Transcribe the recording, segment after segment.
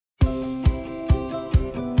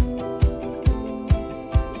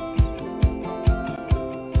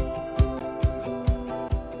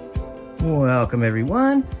Welcome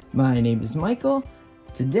everyone, my name is Michael.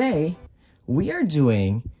 Today we are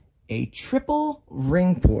doing a triple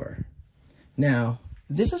ring pour. Now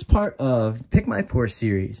this is part of Pick My Pour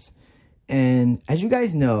series, and as you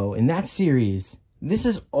guys know, in that series this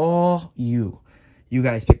is all you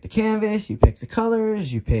guys pick the canvas, you pick the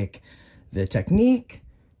colors, you pick the technique,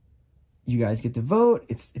 you guys get to vote.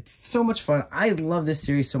 It's so much fun. I love this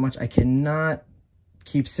series so much. I cannot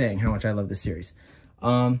keep saying how much I love this series.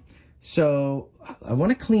 So I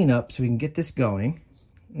want to clean up so we can get this going.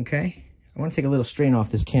 Okay, I want to take a little strain off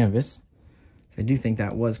this canvas. I do think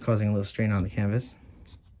that was causing a little strain on the canvas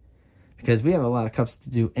because we have a lot of cups to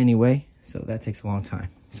do anyway, so that takes a long time.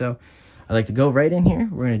 So I like to go right in here.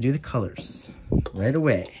 We're going to do the colors right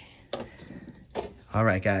away. All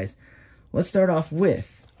right, guys, let's start off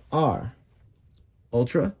with our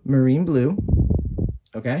ultramarine blue,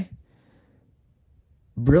 okay,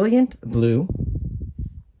 brilliant blue,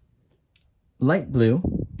 light blue,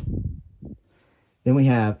 then we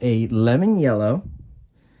have a lemon yellow,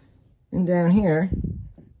 and down here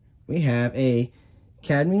we have a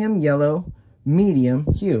cadmium yellow medium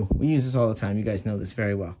hue. We use this all the time. You guys know this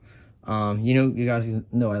very well. You guys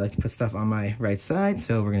know I like to put stuff on my right side,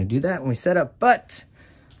 so we're going to do that when we set up. But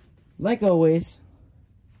like always,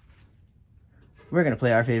 we're going to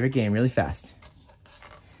play our favorite game really fast.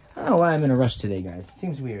 I don't know why I'm in a rush today, guys. It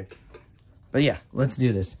seems weird. But yeah, let's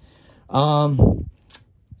do this. No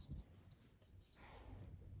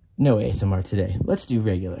ASMR today. Let's do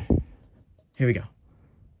regular. Here we go.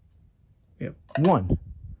 We have 1,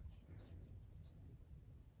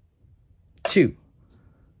 2,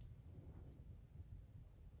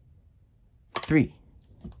 3,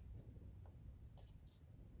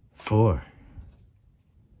 4,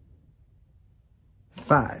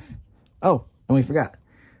 5. Oh, and we forgot.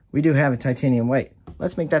 We do have a titanium white.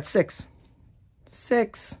 Let's make that 6.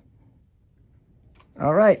 6.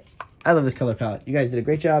 All right. I love this color palette. You guys did a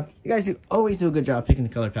great job. You guys always do a good job picking the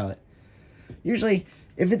color palette. Usually,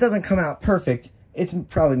 if it doesn't come out perfect, it's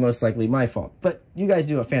probably most likely my fault. But you guys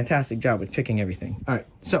do a fantastic job with picking everything. All right.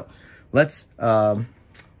 So, let's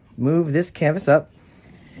move this canvas up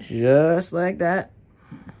just like that.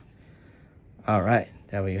 All right.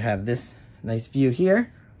 That way you have this nice view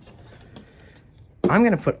here. I'm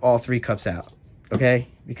going to put all 3 cups out, okay?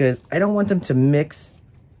 Because I don't want them to mix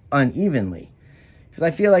unevenly. Because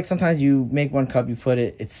I feel like sometimes you make one cup, you put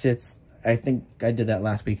it, it sits. I think I did that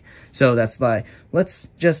last week. So that's why. Let's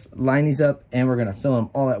just line these up and we're going to fill them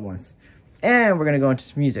all at once. And we're going to go into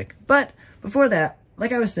some music. But before that,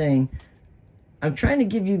 like I was saying, I'm trying to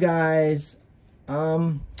give you guys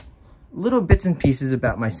little bits and pieces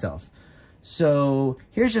about myself. So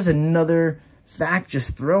here's just another fact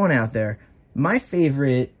just thrown out there. My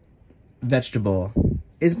favorite vegetable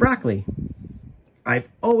is broccoli. I've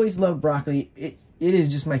always loved broccoli. It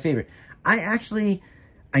is just my favorite. I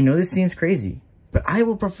know this seems crazy, but I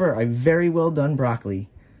will prefer a very well done broccoli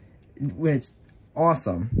when it's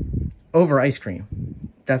awesome over ice cream.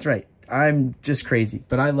 That's right. I'm just crazy,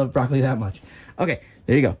 but I love broccoli that much. Okay,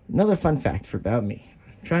 there you go. Another fun fact about me.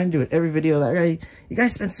 I'm trying to do it every video. You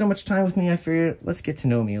guys spend so much time with me, I figured let's get to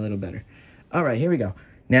know me a little better. All right, here we go.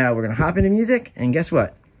 Now we're going to hop into music, and guess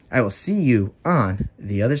what? I will see you on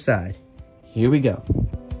the other side. Here we go.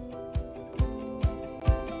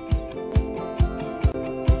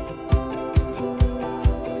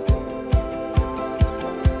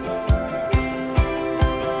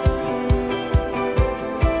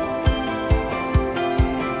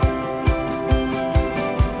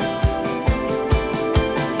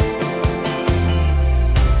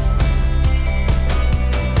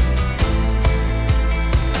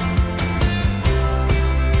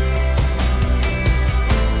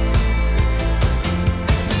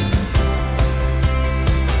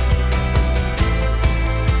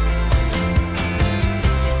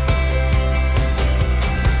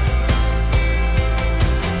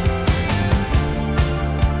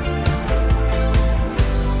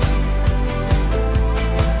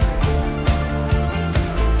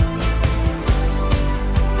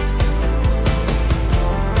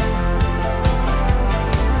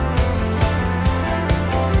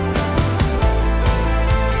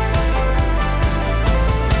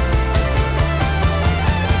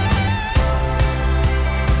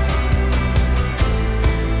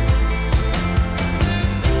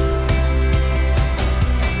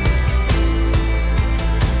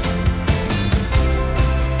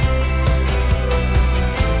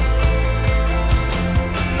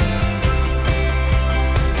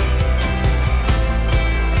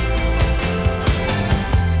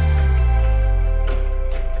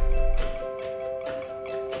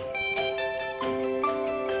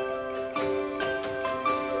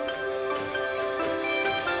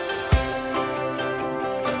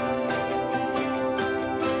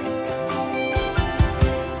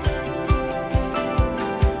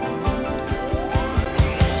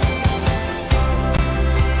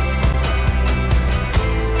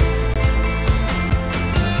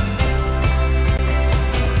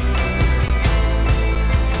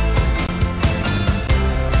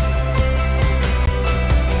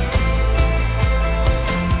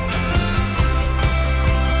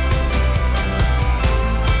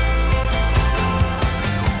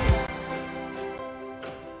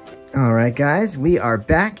 All right, guys, we are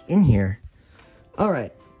back in here. All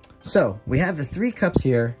right, so we have the 3 cups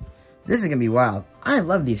here. This is gonna be wild. I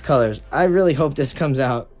love these colors. I really hope this comes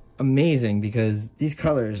out amazing because these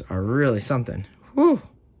colors are really something. Whew.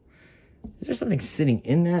 Is there something sitting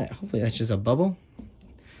in that? Hopefully that's just a bubble.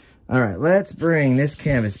 All right, let's bring this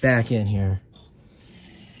canvas back in here.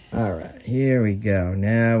 All right, here we go.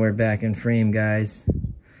 Now we're back in frame, guys.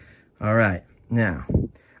 All right, now,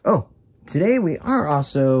 oh, today we are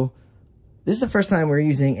also, this is the first time we're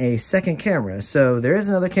using a second camera. So there is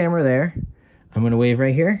another camera there. I'm gonna wave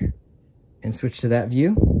right here and switch to that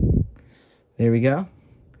view. There we go.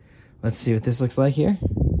 Let's see what this looks like here.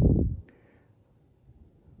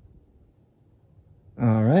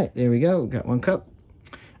 All right, there we go. Got 1 cup.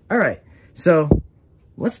 All right, so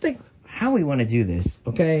let's think how we want to do this,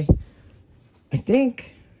 okay? I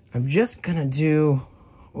think I'm just gonna do,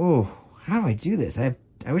 oh, how do I do this? I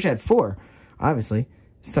wish I had 4, obviously.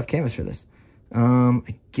 It's tough canvas for this.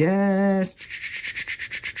 I guess,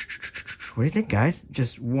 what do you think, guys?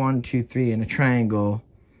 Just 1, 2, 3 in a triangle.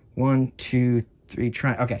 1, 2, 3,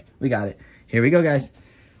 triangle. Okay, we got it. Here we go, guys.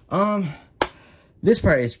 This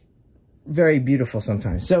part is very beautiful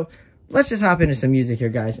sometimes. So let's just hop into some music here,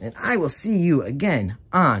 guys, and I will see you again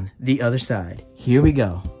on the other side. Here we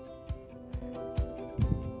go.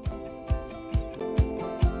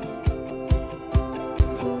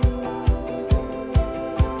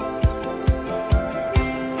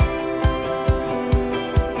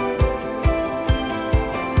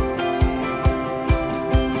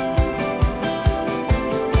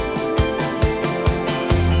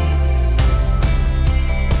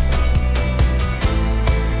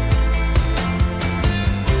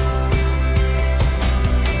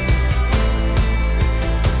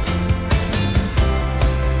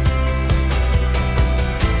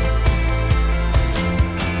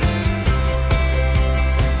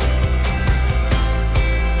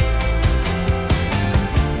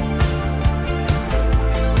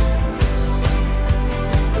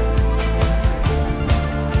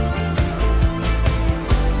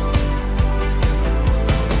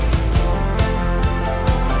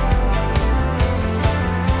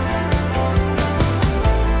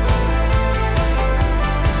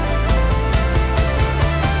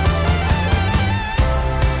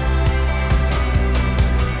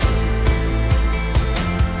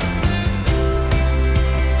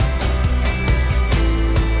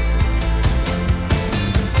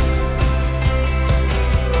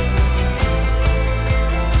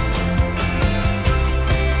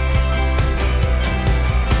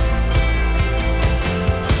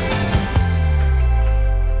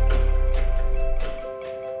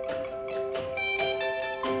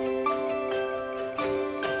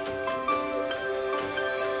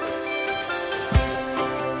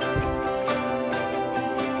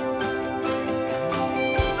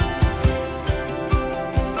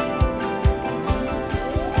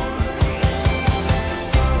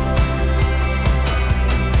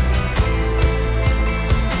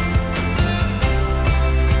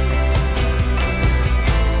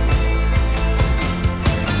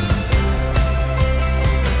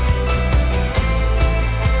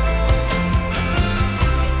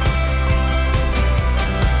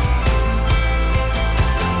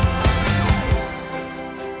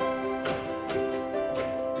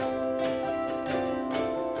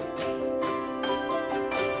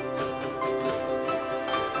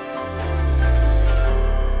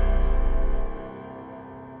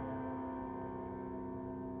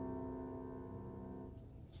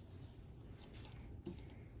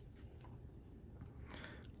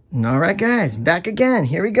 All right, guys, back again.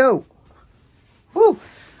 Here we go. Woo!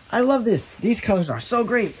 I love this. These colors are so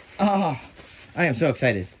great. Oh, I am so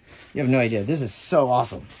excited. You have no idea. This is so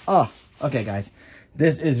awesome. Oh, okay, guys.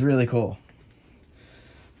 This is really cool.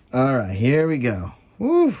 All right, here we go.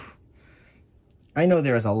 Woo! I know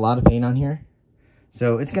there is a lot of paint on here,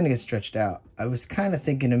 so it's going to get stretched out. I was kind of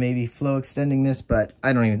thinking of maybe flow extending this, but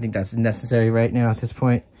I don't even think that's necessary right now at this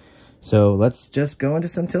point. So let's just go into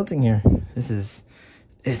some tilting here. This is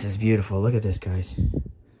beautiful. Look at this, guys.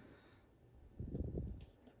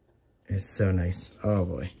 It's so nice. Oh,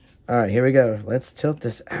 boy. All right, here we go. Let's tilt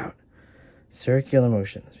this out. Circular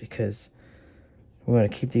motions, because we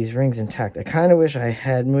want to keep these rings intact. I kind of wish I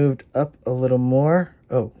had moved up a little more.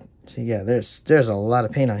 Oh, see, yeah, there's a lot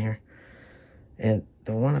of paint on here. And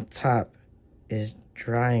the one up top is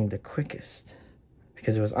drying the quickest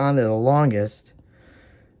because it was on there the longest.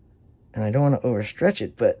 And I don't want to overstretch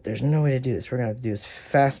it, but there's no way to do this. We're going to have to do this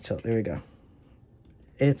fast tilt. There we go.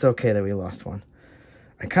 It's okay that we lost one.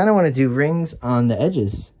 I kind of want to do rings on the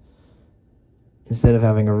edges instead of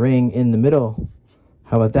having a ring in the middle.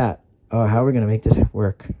 How about that? Oh, how are we going to make this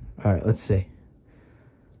work? All right, let's see.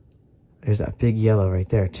 There's that big yellow right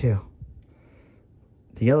there, too.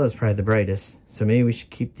 The yellow is probably the brightest, so maybe we should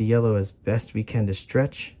keep the yellow as best we can to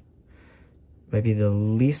stretch. Maybe the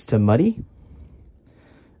least to muddy.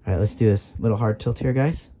 All right, let's do this. Little hard tilt here,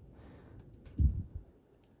 guys.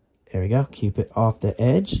 There we go. Keep it off the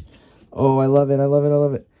edge. Oh, I love it. I love it. I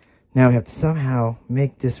love it. Now we have to somehow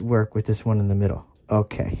make this work with this one in the middle.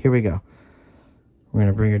 Okay, here we go. We're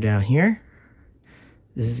going to bring her down here.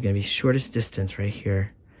 This is going to be shortest distance right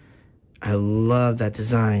here. I love that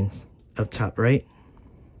design up top, right?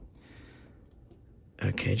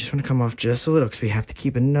 Okay, just want to come off just a little because we have to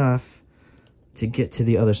keep enough to get to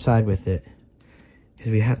the other side with it.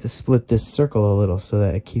 Because we have to split this circle a little so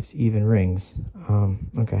that it keeps even rings.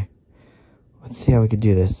 Okay. Let's see how we could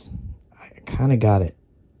do this. I kind of got it.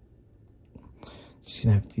 Just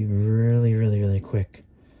going to have to be really, really, really quick.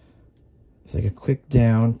 It's like a quick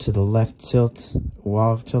down to the left tilt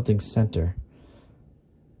while tilting center.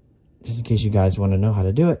 Just in case you guys want to know how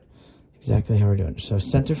to do it. Exactly how we're doing it. So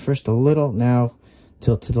center first a little. Now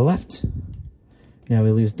tilt to the left. Now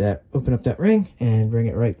we lose that. Open up that ring and bring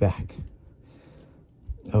it right back.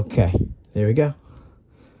 Okay. There we go.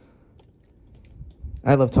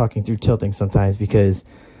 I love talking through tilting sometimes because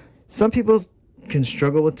some people can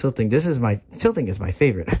struggle with tilting. Tilting is my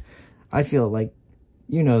favorite. I feel like,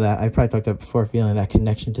 you know that. I probably talked about before, feeling that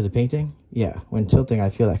connection to the painting. Yeah, when tilting, I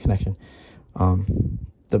feel that connection.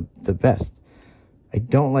 The best. I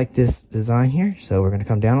don't like this design here, so we're going to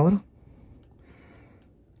come down a little.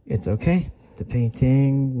 It's okay. The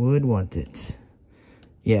painting would want it.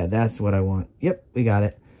 Yeah, that's what I want. Yep, we got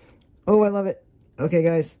it. Oh, I love it. Okay,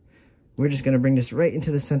 guys. We're just going to bring this right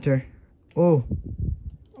into the center. Oh.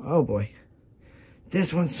 Oh, boy.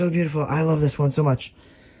 This one's so beautiful. I love this one so much.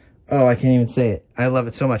 Oh, I can't even say it. I love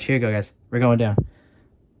it so much. Here you go, guys. We're going down.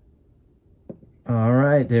 All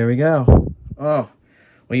right, there we go. Oh,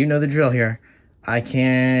 well, you know the drill here.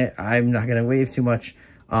 I'm not going to wave too much.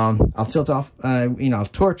 I'll tilt off, I'll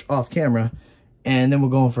torch off camera, and then we'll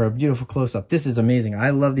go in for a beautiful close-up. This is amazing.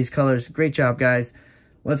 I love these colors. Great job, guys.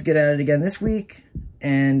 Let's get at it again this week.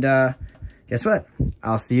 And guess what?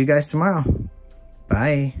 I'll see you guys tomorrow.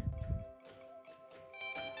 Bye.